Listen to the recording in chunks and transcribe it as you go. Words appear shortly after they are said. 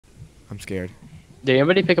I'm scared. Did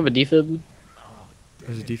anybody pick up a defib?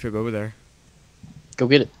 There's a defib over there. Go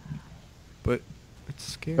get it. But it's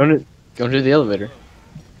scary. Go into the elevator.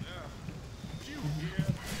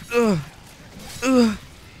 Ugh. Ugh.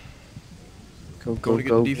 Go Going to get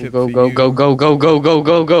go the defib go for go you. go go go go go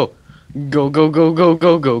go go. Go go go go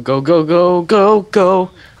go go go go go go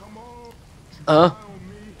go.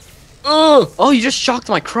 Oh, you just shocked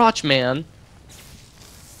my crotch, man.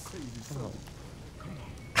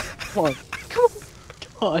 Come on. Come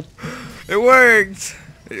on. It worked!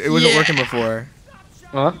 It wasn't working before.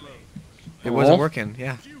 Huh? It wasn't working,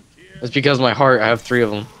 yeah. It's because of my heart. I have 3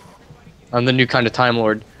 of them. I'm the new kind of Time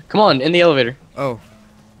Lord. Come on, in the elevator. Oh.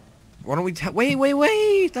 Why don't we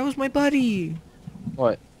wait! That was my buddy!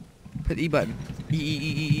 What? Hit E button.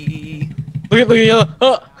 E. Look at yellow.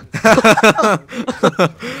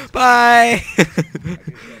 Bye!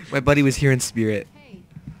 My buddy was here in spirit.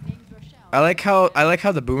 I like how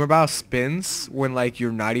the boomer bow spins when like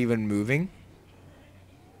you're not even moving.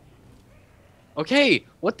 Okay,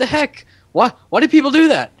 what the heck? Why do people do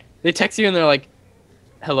that? They text you and they're like,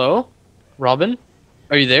 "Hello, Robin,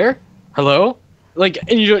 are you there? Hello?" Like,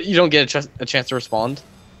 and you don't get a chance to respond.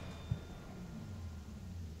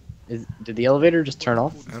 Did the elevator just turn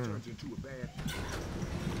off? I don't know.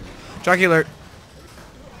 Jockey alert!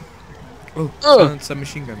 Oh,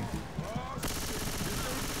 submachine gun.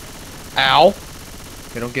 Ow!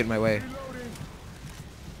 They don't get in my way.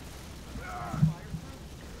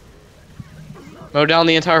 Mow down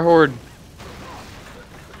the entire horde.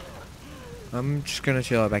 I'm just gonna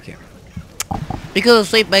chill out back here. Because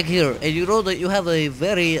safe back here, and you know that you have a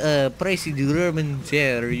very pricey German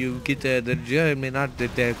chair. You get the German, not the.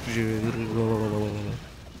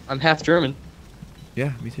 I'm half German.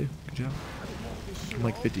 Yeah, me too. Good job. I'm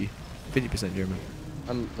like 50% German.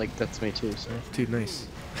 I'm like, that's me too. So Dude, nice.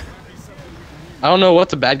 I don't know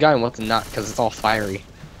what's a bad guy and what's not because it's all fiery.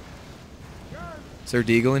 Is there a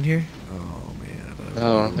deagle in here? Oh man.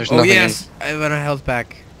 Oh, there's Oh nothing. yes, I have a health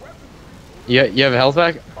pack. You have a health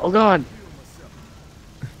pack? Oh god.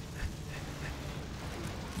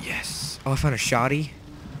 Yes. Oh, I found a shoddy.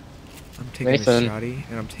 I'm taking Nathan. this shoddy,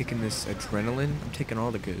 and I'm taking this adrenaline. I'm taking all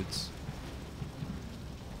the goods.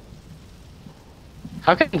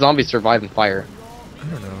 How can zombies survive in fire? I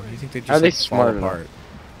don't know. You think they just How are they like, fall smart enough? apart?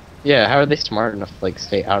 Yeah, how are they smart enough to like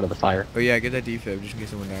stay out of the fire? Oh yeah, get that defib just in case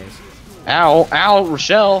someone dies. Ow! Ow!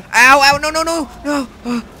 Rochelle! Ow! Ow! No! No! No! No!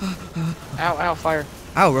 Ow! Ow! Fire!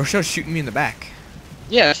 Ow! Rochelle's shooting me in the back.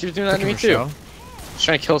 Yeah, she was doing that to me too. Rochelle. She's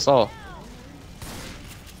trying to kill us all.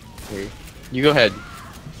 Here, you go ahead.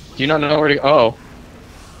 Do you not know where to go? Oh,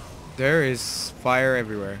 There is fire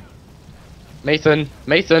everywhere. Mason!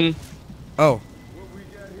 Mason! Oh,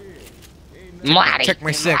 Marty! check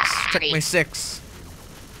my 6. Check my 6.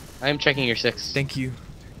 I am checking your 6. Thank you. You're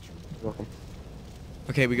welcome.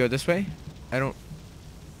 Okay, we go this way? I don't...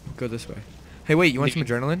 Go this way. Hey, wait, you want some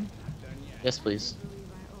adrenaline? Yes, please.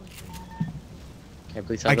 Can I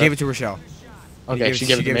please have I that? gave it to Rochelle. Okay, she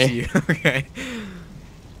gave it to me. you. Okay.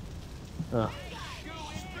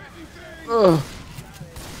 Ugh.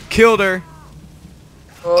 Killed her.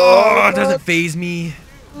 Oh, it doesn't phase me.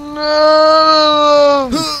 No!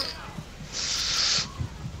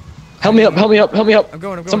 Help me up! Help me up! Help me up! I'm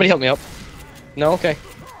going. Somebody help me up. No, okay.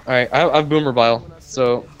 All right, I have boomer bile,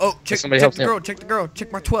 so. Oh, check somebody the help me girl. up. Check the girl.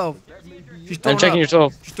 Check my 12. She's throwing I'm checking up. your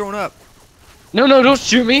 12. She's throwing up. No, don't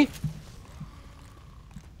shoot me!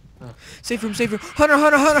 Safe room. Hunter.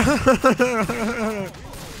 Ow.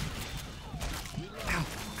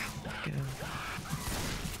 Get out.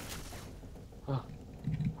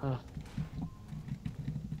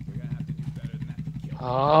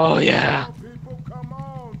 Oh yeah!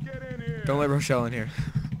 Don't let Rochelle in here.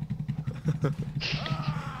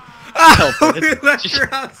 Help, We left her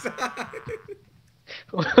outside.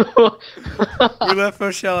 We left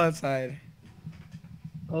Rochelle outside.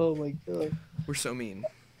 Oh my god. We're so mean.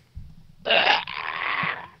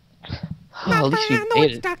 Oh, at least we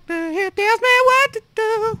made it. Doctor here tells me what to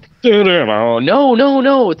do.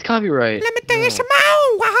 No, it's copyright. Let me tell you No. some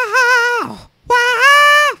more. Wow.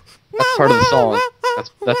 That's part of the song. That's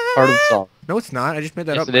part of the song. No, it's not. I just made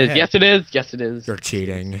that Yes, up. it in my is. head. Yes, it is. Yes, it is. You're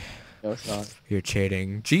cheating. No, it's not. You're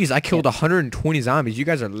cheating. Jeez, I killed 120 zombies. You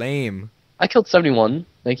guys are lame. I killed 71.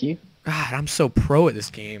 Thank you. God, I'm so pro at this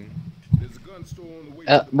game.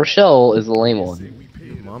 Rochelle is the lame one.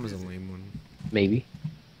 Your mom is a lame one. Maybe.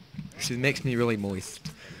 She makes me really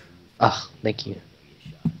moist. Ah, thank you.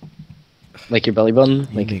 Like your belly button?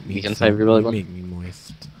 Like make me the inside of your belly button? make me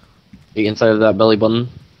moist. The inside of that belly button?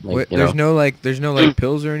 Like, Wait, you there's know. no like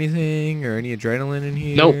pills or anything or any adrenaline in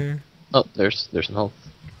here. Nope. Oh, there's some health.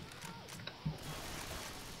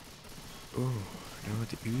 Ooh, you know what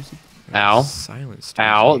the Uzi? Ow. Silence.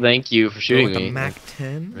 Ow, thank you for Go shooting with the me. Mac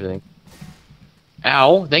 10. Everything.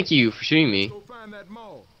 Ow, thank you for shooting me. Go find that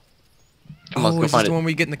mall. Come on, Oh, let's go is this find the it. one where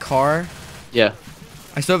you get in the car? Yeah.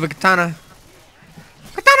 I still have a katana.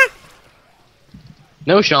 Katana!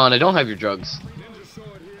 No, Sean, I don't have your drugs. Ninja sword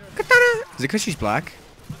here. Katana! Is it because she's black?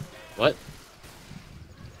 What?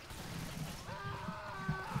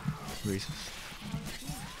 Racist.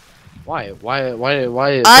 Why?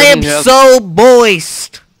 Why? I am so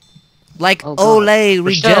moist. Like Oh, God. Ole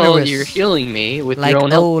Rochelle, Regenerous. you're healing me with Like your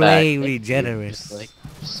own health Ole back. Thank you. Regenerous. Just, like,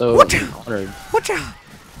 so Whatcha? honored. Watcha!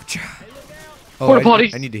 Watcha! Oh, Porta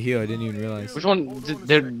potties. I need to heal. I didn't even realize. Which one?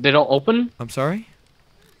 They don't open? I'm sorry?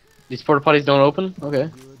 These porta potties don't open? Okay.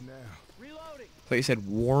 Good now. I thought you said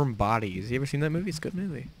Warm Bodies. You ever seen that movie? It's a good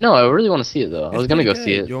movie. No, I really want to see it though. I was It's gonna pretty go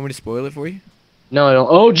see good. it. You want me to spoil it for you? No, I don't.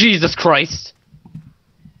 Oh Jesus Christ!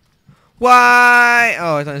 Why?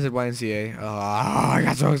 Oh, I thought it said YNCA. Oh, I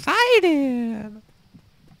got so excited.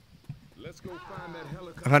 Let's go find that I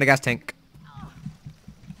helicopter. found a gas tank.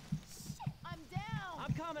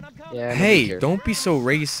 Yeah. nobody Hey, cares. don't be so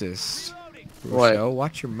racist. What? Rochelle,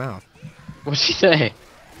 watch your mouth. What'd she say?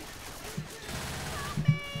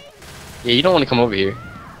 Yeah, you don't want to come over here.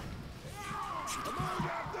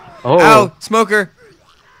 Oh. Ow! Smoker!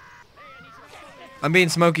 I'm being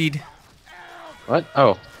smokied. What?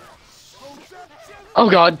 Oh. Oh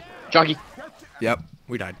God, jockey. Yep,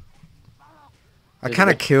 we died. I Is kind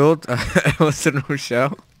of it- killed Ellis and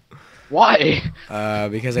Rochelle Why?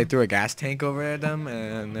 because I threw a gas tank over at them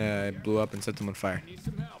and it blew up and set them on fire.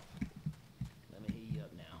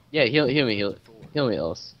 Yeah, heal me,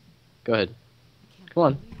 Ellis. Go ahead. Come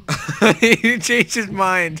on. He changed his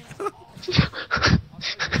mind.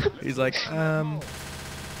 He's like,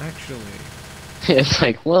 actually. It's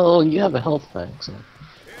like, well, you have a health pack, so.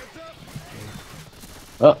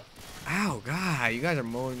 Oh, Ow, God, you guys are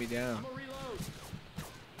mowing me down.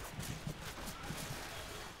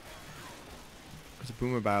 There's a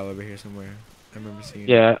boomer bile over here somewhere. I remember seeing it.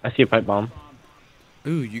 yeah, I see a pipe bomb.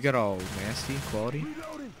 Ooh, you got all nasty quality.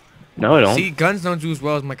 No, I don't. See, guns don't do as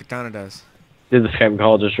well as my katana does. Did the Skype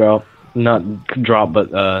call just drop? Not drop, but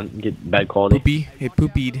get bad quality. Poopy, hey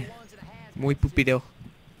poopied. Muy poopido.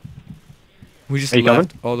 We just Are you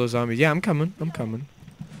left all those zombies. Yeah, I'm coming. I'm coming.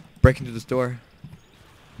 Breaking through this door.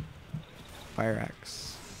 Fire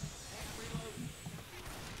axe.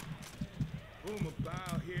 Boomer bow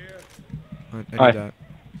here. I need Hi. that.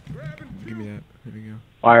 Give me that. There we go.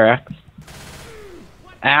 Fire axe.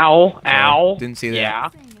 Ow! Ow! Didn't see that. Yeah.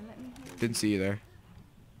 Didn't see you there.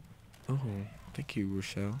 Oh, thank you,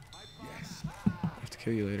 Rochelle. Yes. I have to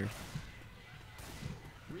kill you later.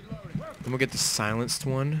 I'm gonna get the silenced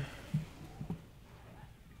one.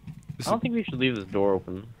 I don't think we should leave this door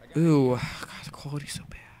open. Ooh, God, the quality's so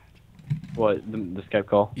bad. What? The Skype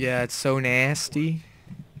call? Yeah, it's so nasty.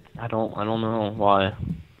 I don't know why.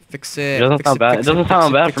 Fix it. It doesn't fix sound bad. fix It doesn't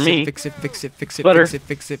sound bad fix for it, me. Fix it, fix it, fix it, Better. fix it,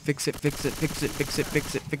 fix it, fix it, fix it, fix it, fix it,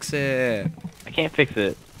 fix it, fix it. I can't fix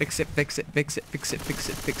it. Fix it, fix it, fix it, fix it, fix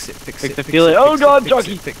it, fix it, fix Fix it. it, feel it. Oh God, fix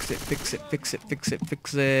jockey! it, fix it, fix it, fix it, fix it,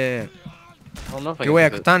 fix it. I don't know if I Get away, I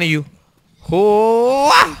can fix it. katana you.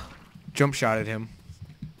 Oh! Jump shot at him.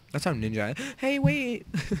 That's how ninja. Hey, wait.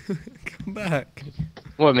 Come back.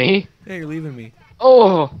 What, me? Hey, you're leaving me.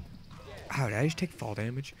 Oh! Ow, did I just take fall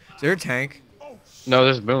damage? Is there a tank? No,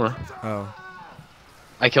 there's a boomer. Oh.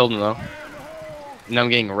 I killed him though. Now I'm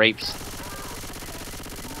getting raped.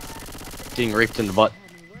 Getting raped in the butt.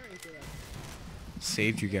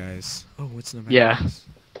 Saved you guys. Oh, what's in the Yeah. back? Is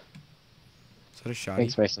that a shotty?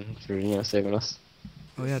 Thanks, Mason, for saving us.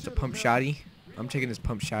 Oh yeah, it's a pump shotty. I'm taking this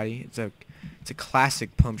pump shotty. It's a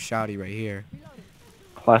classic pump shotty right here.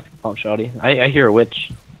 Classic pump shotty. I hear a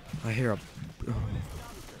witch. I hear a. Oh,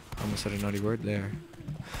 almost said a naughty word there.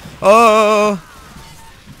 Oh.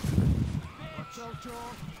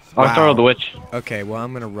 I'll Wow. start with the witch. Okay, well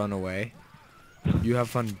I'm gonna run away. You have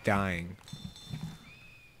fun dying.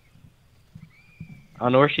 I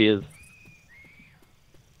don't know where she is.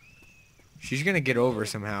 She's gonna get over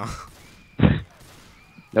somehow.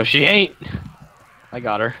 No, she ain't. I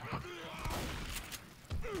got her.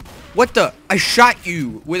 What the? I shot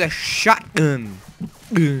you with a shotgun.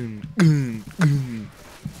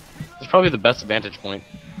 It's probably the best vantage point.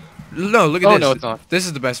 No, look at Oh, this. no, it's not. This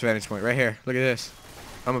is the best vantage point right here. Look at this.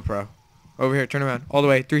 I'm a pro. Over here, turn around. All the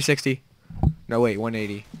way, 360. No, wait,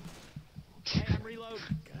 180.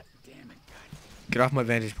 Get off my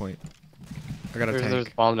vantage point. I got a There's a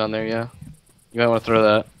tank. bomb down there, yeah. You might want to throw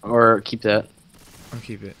that. Or keep that. I'll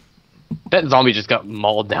keep it. That zombie just got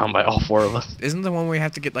mauled down by all four of us. Isn't the one where you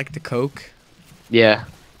have to get like the Coke? Yeah.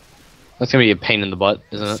 That's gonna be a pain in the butt,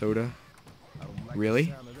 isn't it? Soda?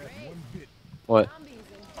 Really? What?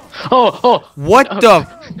 Oh! What the?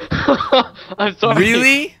 I'm sorry.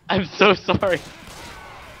 Really? I'm so sorry.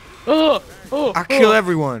 Oh! I'll kill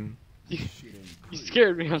everyone. You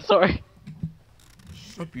scared me. I'm sorry.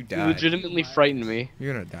 Hope you You die. legitimately frightened me.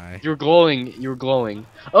 You're gonna die. You're glowing. You're glowing.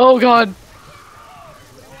 Oh God!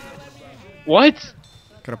 What?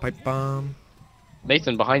 Got a pipe bomb.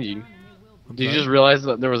 Mason, behind you. I'm Did you sorry. just realize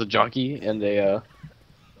that there was a jockey and a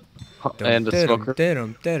smoker?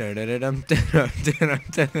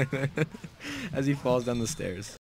 As he falls down the stairs.